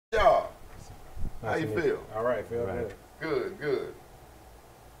How you feel? All right, feel Right. good. Good.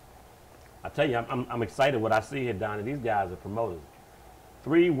 I tell you, I'm excited what I see here, Donnie. These guys are promoters.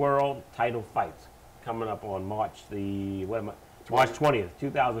 3 world title fights coming up on March 20th,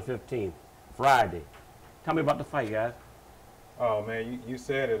 2015, Friday. Tell me about the fight, guys. Oh man, you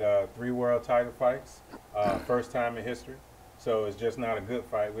said it. 3 world title fights, first time in history. So it's just not a good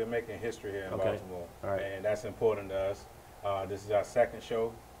fight. We're making history here in Okay. Baltimore, All right. and that's important to us. This is our second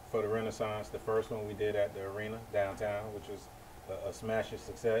show for the Renaissance. The first one we did at the arena downtown, which was a smashing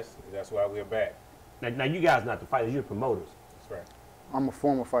success. That's why we're back. Now you guys not the fighters, you're promoters. That's right. I'm a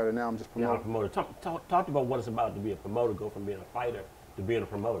former fighter now. I'm just You're not a promoting. promoter. Talk about what it's about to be a promoter, go from being a fighter to being a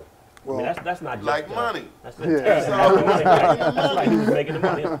promoter. Well, I mean, that's not just Like money. That's, Yeah. that's, all. that's like he was making the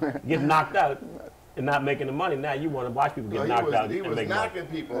money, getting knocked out and not making the money. Now you want to watch people get knocked out He and was make knocking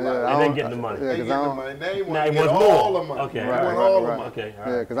money. people Yeah, out. And then getting the money. Yeah, They 'cause get I the don't- money. They Now want he to get wants all more. the money. Okay, They right, want right, all the right. money. Okay, all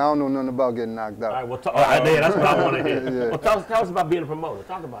Yeah, right. because I don't know nothing about getting knocked out. All right, well, that's what I want to hear. Yeah. Well, tell us about being a promoter.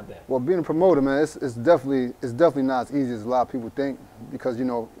 Talk about that. Well, being a promoter, man, it's definitely not as easy as a lot of people think, because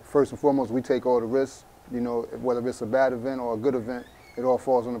first and foremost, we take all the risks. Whether it's a bad event or a good event, it all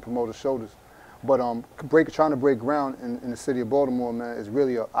falls on the promoter's shoulders. But trying to break ground in the city of Baltimore, man, is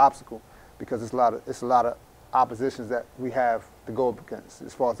really an obstacle, because it's a lot of oppositions that we have to go up against,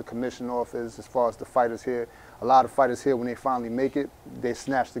 as far as the commission office, as far as the fighters here. A lot of fighters here, when they finally make it, they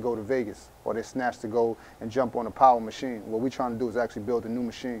snatch to go to Vegas, or they snatch to go and jump on a power machine. What we're trying to do is actually build a new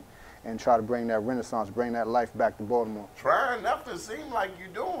machine and try to bring that renaissance, bring that life back to Baltimore. Trying enough to seem like you're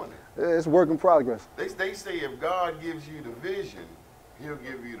doing it. It's work in progress. They say if God gives you the vision, he'll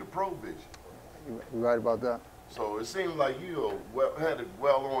give you the provision. You're right about that. So it seems like you are headed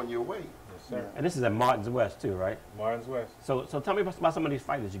well on your way. Yes, sir. And this is at Martin's West too, right? Martin's West. So tell me about some of these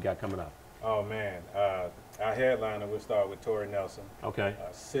fighters you got coming up. Oh man, our headliner, we'll start with Tori Nelson, Okay.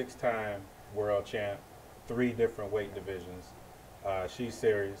 6-time world champ, 3 different weight divisions. She's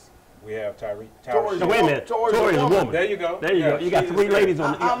serious. We have Tori's Tyra. So wait a minute. Tori's a Tori's a woman. woman. There you go. There you go. You got she's 3 ladies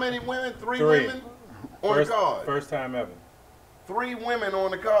on How the. many women? 3 3. women on the card. First time ever. 3 women on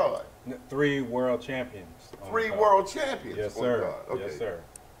the card. 3 world champions. on the 3 card. world champions Yes, on the sir. card. Okay. Yes, sir.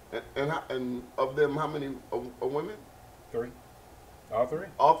 And of them, how many are women? 3. All 3.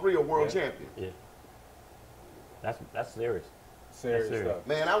 All 3 are world Yeah. champions. Yeah. That's serious. Serious serious. stuff.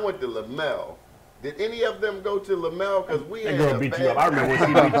 Man, I went to Lamel. Did any of them go to Lamel? Because we That had girl a beat bad you up. I remember when she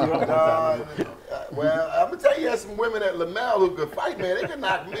beat you up one time. well, I'm gonna tell you, there's some women at Lamel who could fight, man. They could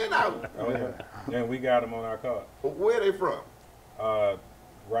knock men out. Oh yeah. And we got them on our card. Where they from?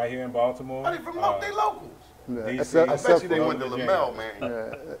 Right here in Baltimore. Are they from they locals? Yeah, DC. except- I bet except you they for- went to Lamel, man.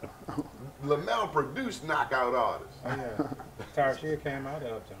 Yeah, Lamel produced knockout artists. Oh, yeah. Tyra Shear came out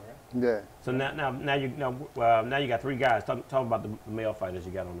of Upton, right? yeah. So now you got 3 guys. Talk about the male fighters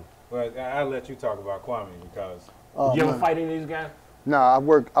you got on them. Well, I'll let you talk about Kwame because Oh, Did you ever man. fight any of these guys? Nah, I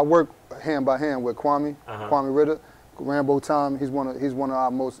work hand by hand with Kwame, Uh-huh. Kwame Ritter, Rambo Tom. He's one of our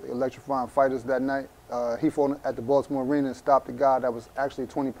most electrifying fighters that night. He fought at the Baltimore Arena and stopped a guy that was actually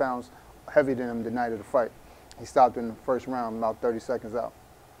 20 pounds heavier than him the night of the fight. He stopped in the first round, about 30 seconds out.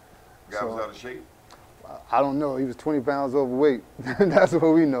 Guy was So- out of shape. I don't know. He was 20 pounds overweight. That's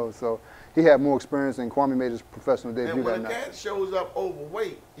what we know. So he had more experience, and Kwame made his professional debut And that when a night. cat shows up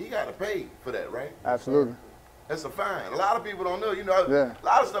overweight, he got to pay for that, right? Absolutely. That's a fine. A lot of people don't know. Yeah. A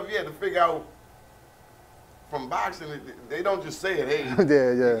lot of stuff you had to figure out from boxing. They don't just say it. Hey,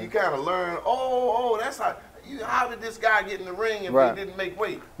 Yeah, yeah. You kind of learn. Oh, that's how. How did this guy get in the ring if Right. he didn't make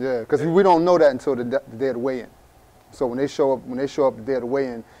weight? Yeah, because we don't know that until the day of the weigh-in. So when they show up the day of the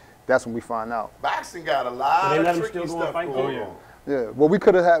weigh-in, that's when we find out. Boxing got a lot They let of him tricky still go and stuff fight? going Oh, yeah. on. Yeah. Well, we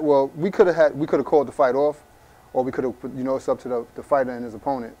could have called the fight off, or we could have, it's up to the fighter and his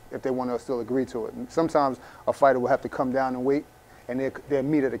opponent if they want to still agree to it. And sometimes a fighter will have to come down and weight, and they're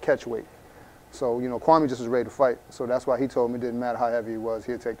meet at a catch weight. So Kwame just was ready to fight. So that's why he told me it didn't matter how heavy he was,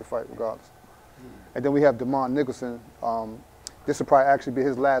 he'd take the fight regardless. And then we have Damon Nicholson. This will probably actually be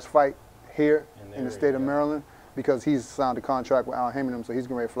his last fight here in the state of Maryland, because he's signed a contract with Al Haymon, so he's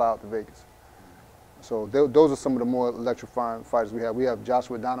getting ready to fly out to Vegas. So those are some of the more electrifying fighters we have. We have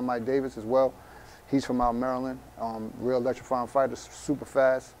Joshua Dynamite Davis as well. He's from out Maryland, real electrifying fighter, super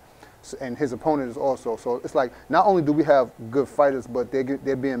fast. And his opponent is also. So it's like, not only do we have good fighters, but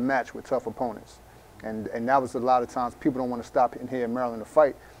they're being matched with tough opponents. And that was a lot of times people don't want to stop in here in Maryland to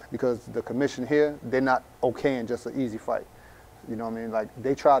fight, because the commission here, they're not okaying just an easy fight. You know what I mean? Like,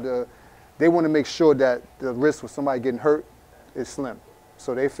 they want to make sure that the risk of somebody getting hurt is slim.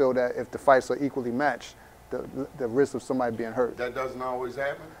 So they feel that if the fights are equally matched, the risk of somebody being hurt. That doesn't always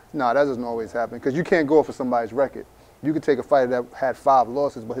happen. No, that doesn't always happen, because you can't go for somebody's record. You could take a fighter that had 5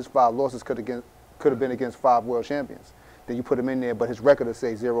 losses, but his 5 losses could have could have been against 5 world champions. Then you put him in there, but his record will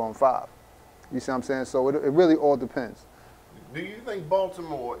say 0-5. You see what I'm saying? So it really all depends. Do you think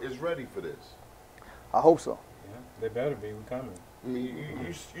Baltimore is ready for this? I hope so. Yeah, they better be. We coming. I mean,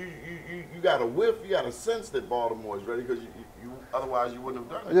 you got a whiff, you got a sense that Baltimore is ready because you otherwise you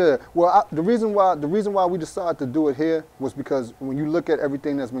wouldn't have done it. Yeah. Well, the reason why we decided to do it here was because when you look at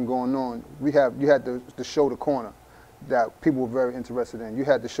everything that's been going on, you had the show The Corner that people were very interested in. You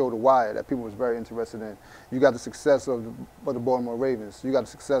had the show The Wire that people was very interested in. You got the success of the Baltimore Ravens. You got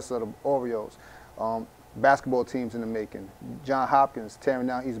the success of the Orioles. Basketball teams in the making. John Hopkins tearing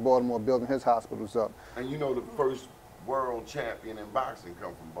down East Baltimore, building his hospitals up. And you know the first world champion in boxing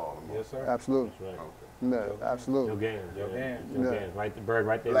come from Baltimore. Yes, sir. Absolutely. That's right. Okay. Yeah, absolutely. Joe Gans. Joe Gans. Joe Yeah. Gans. Right, the bird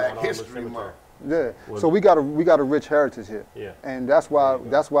right there. Black on Alma History Cemetery. Month. Yeah. Well, So we got a rich heritage here. Yeah. And that's why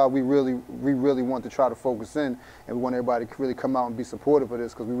we really want to try to focus in, and we want everybody to really come out and be supportive of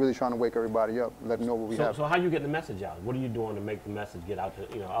this because we're really trying to wake everybody up, let them know what we have. So how you getting the message out? What are you doing to make the message get out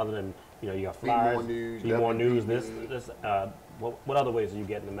to, other than, you got Be More flyers, News, Be More News, WPB. what other ways are you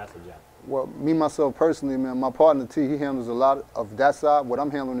getting the message out? Well, me, myself, personally, man, my partner, T, he handles a lot of that side. What I'm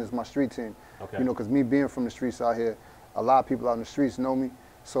handling is my street team. Okay. Because me being from the streets out here, a lot of people out in the streets know me.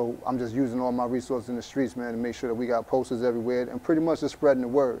 So I'm just using all my resources in the streets, man, to make sure that we got posters everywhere and pretty much just spreading the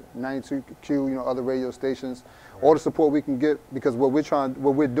word. 92Q, other radio stations, all the support we can get because what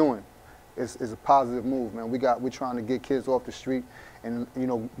we're doing is a positive move, man. We're trying to get kids off the street and,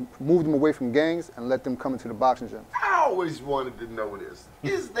 move them away from gangs and let them come into the boxing gym. I always wanted to know this.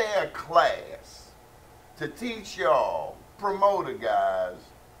 Is there a class to teach y'all promoter guys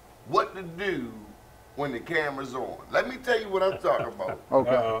what to do when the camera's on? Let me tell you what I'm talking about.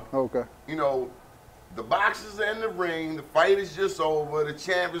 Okay. Okay. The boxers are in the ring, the fight is just over, the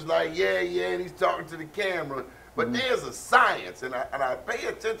champ is like, yeah, and he's talking to the camera. But there's a science, and I pay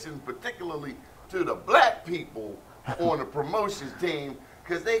attention particularly to the black people on the promotions team,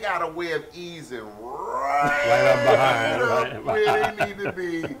 because they got a way of easing right up behind, up where they need to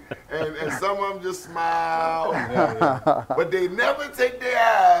be. And some of them just smile, but they never take their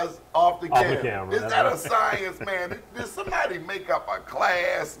eyes off the camera. Is that a science, man? Did somebody make up a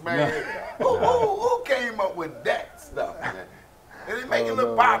class, man? Who came up with that stuff, man? And they make it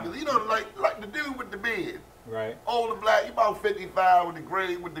look popular. Like the dude with the beard. Right. Older black, he about 55 with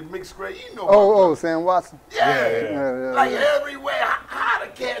the mixed grade. Sam Watson. Yeah. Like everywhere. How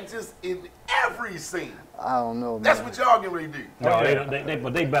the cat just in every scene? I don't know, man. That's what y'all getting ready to do. No, they don't.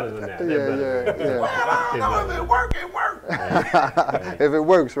 But they better than that. Yeah. Well, I don't know if it work, it work. If it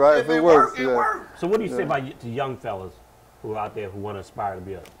works, right? If it works, it works. So what do you say about to young fellas who are out there who want to aspire to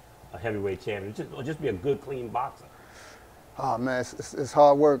be a heavyweight champion, or just be a good, clean boxer? Oh, man, it's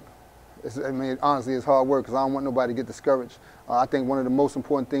hard work. Honestly, it's hard work because I don't want nobody to get discouraged. I think one of the most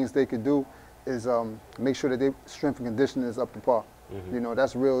important things they could do is make sure that their strength and conditioning is up to par. Mm-hmm.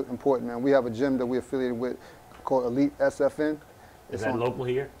 That's real important, man. We have a gym that we're affiliated with called Elite SFN. Is that local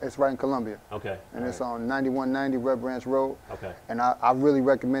here? It's right in Columbia. Okay. And it's on 9190 Red Branch Road. Okay. And I really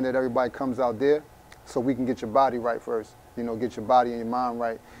recommend that everybody comes out there so we can get your body right first. Get your body and your mind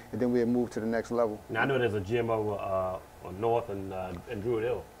right, and then we'll move to the next level. Now, I know there's a gym over on North and Druid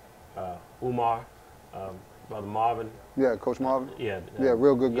Hill. Umar, Brother Marvin. Yeah, Coach Marvin. Yeah,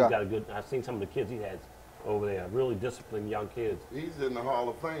 real good guy. He's got a good. I've seen some of the kids he has over there. Really disciplined young kids. He's in the Hall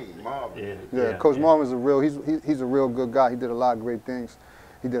of Fame, Marvin. Yeah, Coach Marvin's he's a real good guy. He did a lot of great things.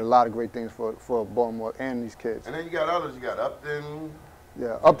 He did a lot of great things for Baltimore and these kids. And then you got others. You got Upton.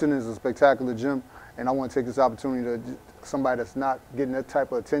 Yeah, Upton is a spectacular gym, and I want to take this opportunity to somebody that's not getting that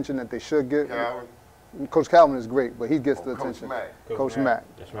type of attention that they should get. Calvin. Coach Calvin is great, but he gets the attention. Coach Mack.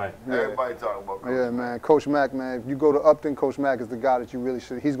 That's right. Yeah. Everybody talking about Coach Mack. Man. Coach Mack, man. If you go to Upton, Coach Mack is the guy that you really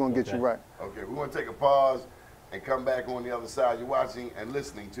should. He's going to get you right. Okay, we're going to take a pause and come back on the other side. You're watching and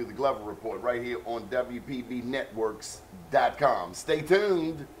listening to the Glover Report right here on WPBNetworks.com. Stay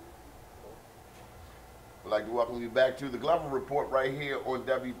tuned. I'd like to welcome you back to the Glover Report right here on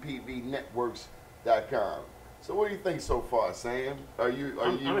WPBNetworks.com. So what do you think so far, Sam? Are you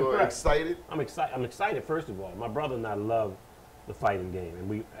excited? I'm excited. I'm excited. First of all, my brother and I love the fighting game, and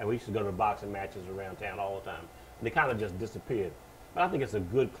we used to go to boxing matches around town all the time. And they kind of just disappeared. But I think it's a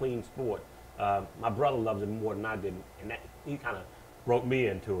good, clean sport. My brother loves it more than I did, and he kind of broke me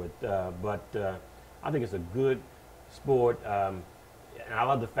into it. But I think it's a good sport, and I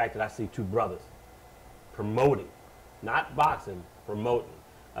love the fact that I see two brothers promoting, not boxing, promoting.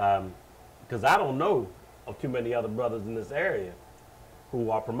 Because I don't know of too many other brothers in this area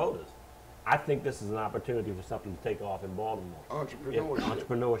who are promoters. I think this is an opportunity for something to take off in Baltimore. Entrepreneurship.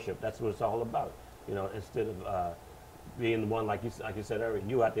 Entrepreneurship. That's what it's all about. Instead of being the one like you said earlier,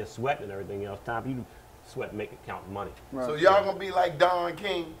 you out there sweating and everything else. Time for you to sweat and make it count money. Right. So y'all gonna be like Don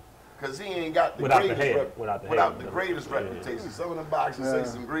King, cause he ain't got the Without the greatest head. Without the head. greatest Yeah. reputation. Some of the boxers say Yeah.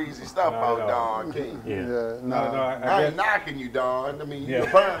 some greasy stuff Not about at all. Don King. Yeah. Yeah, No, no. I ain't knocking you, Don. I mean, you Yeah.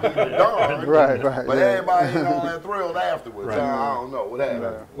 apparently the Don. Right, right, But yeah. everybody ain't all that thrilled afterwards. Right. I don't know what happened.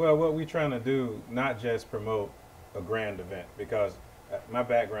 Right. Well, what we're trying to do, not just promote a grand event, because my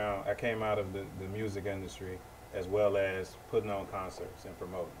background, I came out of the music industry as well as putting on concerts and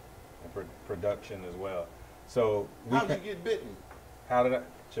promoting and production as well. So How'd you get bitten? how did I,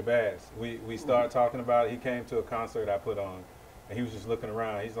 Shabazz, we started talking about it. He came to a concert I put on, and he was just looking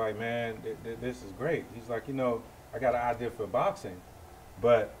around. He's like, man, this is great. He's like, you know, I got an idea for boxing,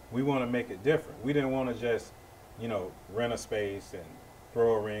 but we want to make it different. We didn't want to just, you know, rent a space and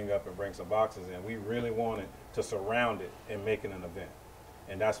throw a ring up and bring some boxers in. We really wanted to surround it and make it an event.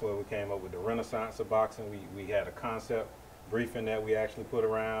 And that's where we came up with the Renaissance of boxing. We had a concept briefing that we actually put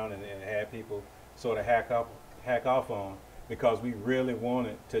around and had people sort of hack off on, because we really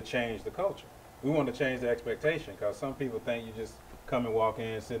wanted to change the culture. We wanted to change the expectation, because some people think you just come and walk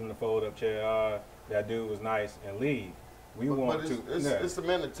in, sit in the fold-up chair, that dude was nice, and leave. We want But to. it's some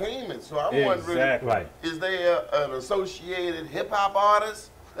entertainment. So I'm wondering, Exactly. Right. is there an associated hip hop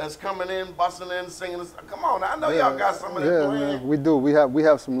artist that's coming in, busting in, singing this? Come on, I know y'all got some of that Yeah, playing. man, we do. We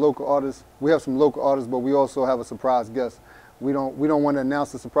have some local artists. We have some local artists, but we also have a surprise guest. We don't want to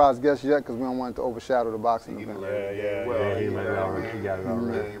announce the surprise guest yet because we don't want it to overshadow the boxing He event. done learned the game Yeah, well. yeah, he He learned it already. He got it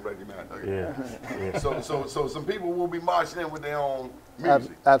already. ain't ready, man. Yeah. Yeah. So some people will be marching in with their own Ab-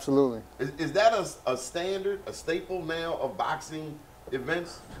 music. absolutely. Is that a standard, a staple now of boxing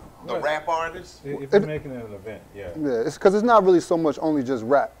events? The Right. rap artists? If you're making it an event, yeah. Yeah, it's because it's not really so much only just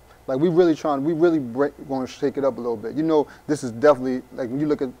rap. Like we really want to shake it up a little bit. You know, this is definitely like when you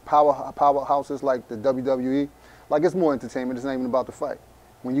look at powerhouses like the WWE, like it's more entertainment. It's not even about the fight.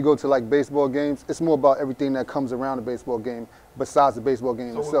 When you go to like baseball games, it's more about everything that comes around the baseball game besides the baseball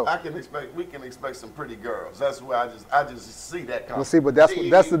game So itself. we can expect some pretty girls. That's where I just see that coming. Well, see, but that's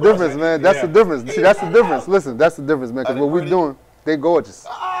the difference, man. That's the difference. See, that's the difference. Listen, that's the difference, man. Because Are they what we're pretty? doing, they're gorgeous.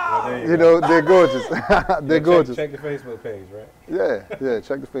 Well, there You go. know, they're gorgeous. They're gorgeous. Check the Facebook page, right? Yeah.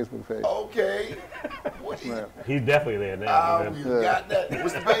 Check the Facebook page. Okay. What, Yeah. He's definitely there now. man. you got that.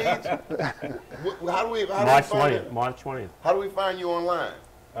 What's the page? How do we March find 20th. it? March 20th. How do we find you online?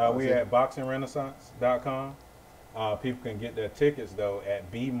 We at boxingrenaissance.com. People can get their tickets, though,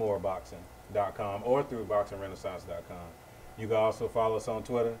 at bmoreboxing.com or through boxingrenaissance.com. You can also follow us on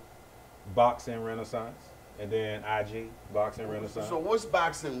Twitter, Boxing Renaissance, and then IG, Boxing Renaissance. So what's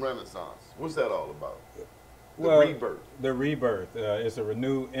Boxing Renaissance? What's that all about? The Well, rebirth. The rebirth. It's a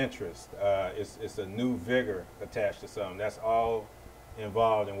renewed interest. It's a new vigor attached to something. That's all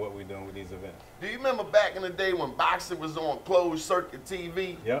involved in what we're doing with these events. Do you remember back in the day when boxing was on closed circuit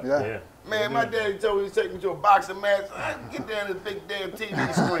TV? Yep. Yeah. Yeah. Man, my daddy told me to take me to a boxing match. I get down to the big damn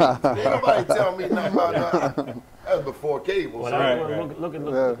TV screen. Ain't nobody tell me nothing about that. That was before cable. Well, so-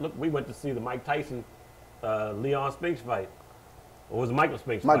 Right. look, we went to see the Mike Tyson, Leon Spinks fight. Or was it Michael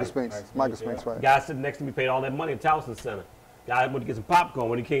Spinks Michael fight? Spinks. Spinks, Michael yeah. Spinks, right. Guy sitting next to me paid all that money at Towson Center. Guy went to get some popcorn.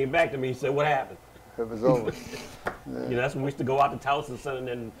 When he came back to me, he said, "What happened?" It was over. You know, that's when we used to go out to Towson Center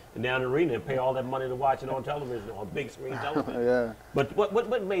and down the arena and pay all that money to watch it on television, on big screen television. Yeah. But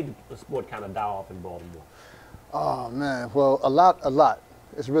what made the sport kind of die off in Baltimore? Oh man, well, a lot.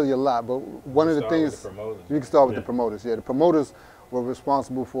 It's really a lot. But one of the Start with things the promoters. you can start with Yeah. the promoters. Yeah, the promoters were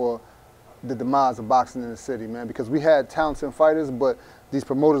responsible for the demise of boxing in the city, man. Because we had talented fighters, but these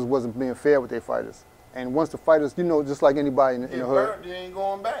promoters wasn't being fair with their fighters. And once the fighters, you know, just like anybody in You the hood. burnt, you ain't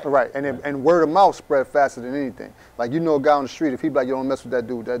going back. Right, and word of mouth spread faster than anything. Like, you know, a guy on the street, if he be like, you don't mess with that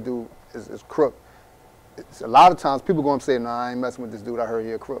dude is crook. It's a lot of times people go and say, nah, I ain't messing with this dude, I heard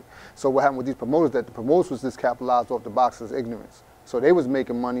he a crook. So what happened with these promoters, that the promoters was just capitalized off the boxers' ignorance. So they was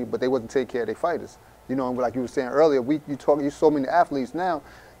making money, but they wasn't taking care of their fighters. You know, like you were saying earlier, you so many athletes now,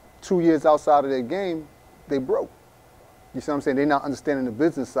 2 years outside of their game, they broke. You see what I'm saying? They're not understanding the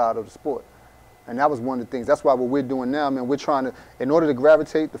business side of the sport. And that was one of the things. That's why what we're doing now, man, we're trying to, in order to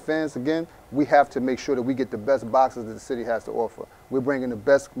gravitate the fans again, we have to make sure that we get the best boxers that the city has to offer. We're bringing the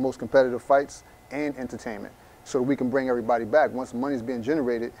best, most competitive fights and entertainment so that we can bring everybody back. Once money's being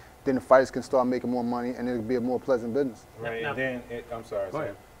generated, then the fighters can start making more money and it'll be a more pleasant business. Right, Now- and then I'm sorry, Go sir.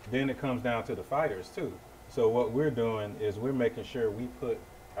 ahead. Then it comes down to the fighters too. So what we're doing is we're making sure we put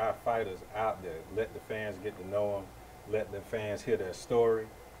our fighters out there, let the fans get to know them, let the fans hear their story.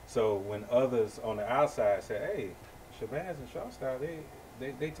 So when others on the outside say, "Hey, Shabazz and Shawstar,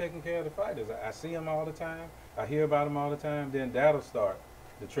 they taking care of the fighters. I see them all the time. I hear about them all the time." Then that'll start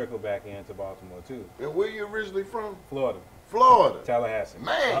to trickle back into Baltimore too. And where you originally from? Florida. Florida. Tallahassee.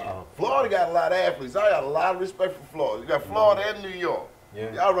 Man, Florida got a lot of athletes. I got a lot of respect for Florida. You got Florida and New York.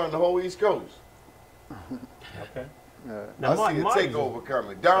 Yeah. Y'all run the whole East Coast. Okay. Now, I see a Martin's takeover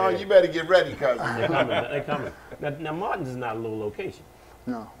coming. Don, you better get ready, cousin. They're coming. They're coming. Now, Martin's is not a little location,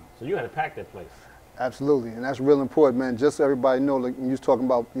 No. so you got to pack that place. Absolutely, and that's real important, man. Just so everybody know, like when you was talking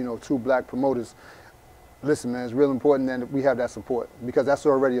about, you know, 2 black promoters, listen, man, it's real important that we have that support because that's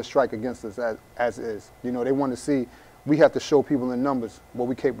already a strike against us as is. You know, they want to see, we have to show people in numbers what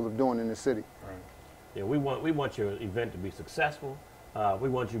we're capable of doing in this city. Right. Yeah, we want your event to be successful. We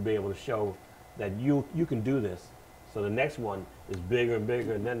want you to be able to show that you can do this. So the next one is bigger and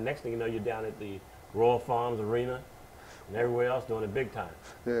bigger, and then the next thing you know, you're down at the Royal Farms Arena and everywhere else doing it big time.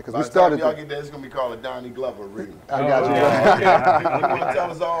 Yeah, because By we the time started. y'all get there, it's going to be called a Donnie Glover Arena. I got you. You want to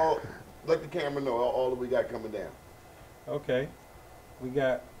tell us all, let the camera know all that we got coming down. Okay. We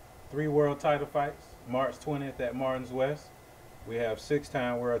got 3 world title fights. March 20th at Martin's West. We have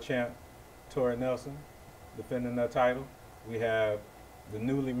 6-time world champ Tori Nelson defending the title. We have the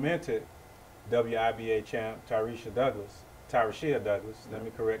newly minted WIBA champ Tyrecia Douglas. Let me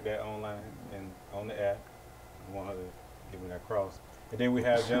correct that online and on the app. I want her to give me that cross. And then we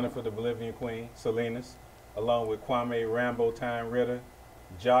have Jennifer, the Bolivian Queen, Salinas, along with Kwame Rambo Time Ritter,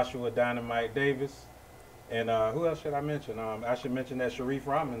 Joshua Dynamite Davis, and who else should I mention? I should mention that Sharif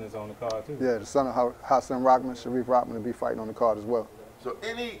Rahman is on the card too. Yeah, the son of Hassan Rahman, Sharif Rahman, will be fighting on the card as well. So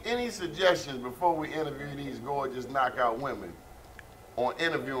any suggestions before we interview these gorgeous knockout women on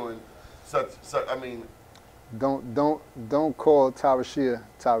interviewing such I mean, Don't call Tyrecia.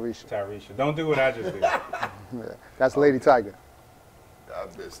 Tyrecia. Don't do what I just did. Yeah, that's Lady Tiger. I'll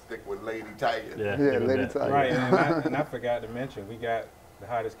just stick with Lady Tiger. Yeah, give it Lady that. Tiger. Right, and I forgot to mention, we got the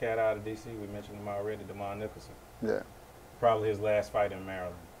hottest cat out of D.C. We mentioned him already, Demond Nicholson. Yeah. Probably his last fight in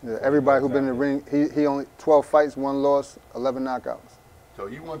Maryland. Yeah, everybody who's been in the ring, he only 12 fights, 1 loss, 11 knockouts. So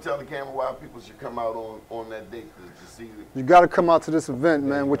you want to tell the camera why people should come out on that date to see it? You got to come out to this event,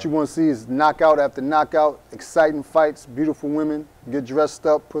 man. What you want to see is knockout after knockout, exciting fights, beautiful women. Get dressed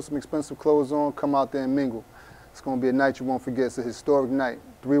up, put some expensive clothes on, come out there and mingle. It's going to be a night you won't forget. It's a historic night.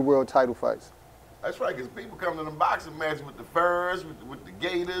 3 world title fights. That's right, because people come to the boxing matches with the furs, with the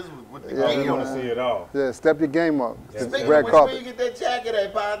gaiters, with the We gear. want to see it all. Yeah, step your game up. Yeah. It's Speaking red of which, where carpet. you get that jacket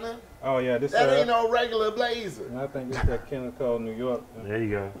at, partner? Oh, yeah, this That ain't no regular blazer. I think it's that Kenneth Cole, New York. There you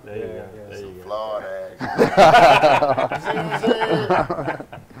go. There you go. Yeah, There you go. Florida action. See what I'm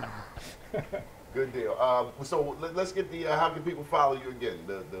saying? Good deal. So let's get the, how can people follow you again?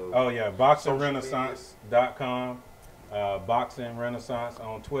 Oh, yeah, BoxingRenaissance.com, Boxing Renaissance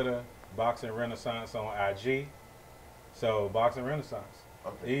on Twitter, Boxing Renaissance on IG. So, Boxing Renaissance.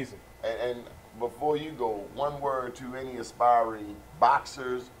 Okay. Easy. And before you go, one word to any aspiring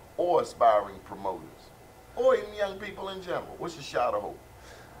boxers or aspiring promoters, or even young people in general. What's your shot of hope?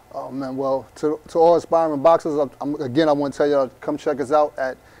 Oh, man, well, to all aspiring boxers, again, I want to tell y'all, come check us out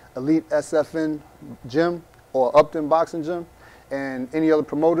at Elite SFN Gym or Upton Boxing Gym. And any other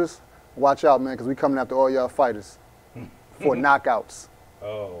promoters, watch out, man, because we coming after all y'all fighters for knockouts.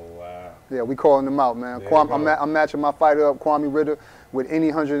 Oh, wow. Yeah, we calling them out, man. There you go. I'm matching my fighter up, Kwame Ritter, with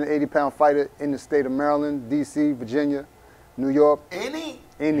any 180-pound fighter in the state of Maryland, D.C., Virginia, New York. Any?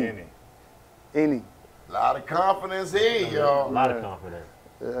 Any. A lot of confidence here, A y'all. lot of confidence.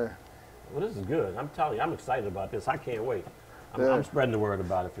 Yeah. Well, this is good. I'm telling you, I'm excited about this. I can't wait. Yeah. I'm spreading the word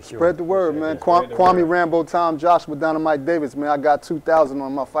about it for sure. Spread the word, man. Spread the Kwame word. Rambo, Tom, Joshua, Dynamite Davis, man. I got 2,000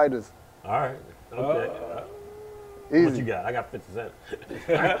 on my fighters. All right. Okay. Easy. What you got? I got 50 cents.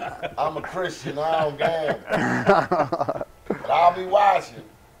 I'm a Christian. I don't gamble. But I'll be watching.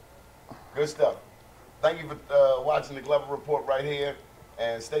 Good stuff. Thank you for watching the Glover Report right here.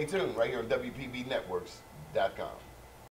 And stay tuned right here on WPBNetworks.com.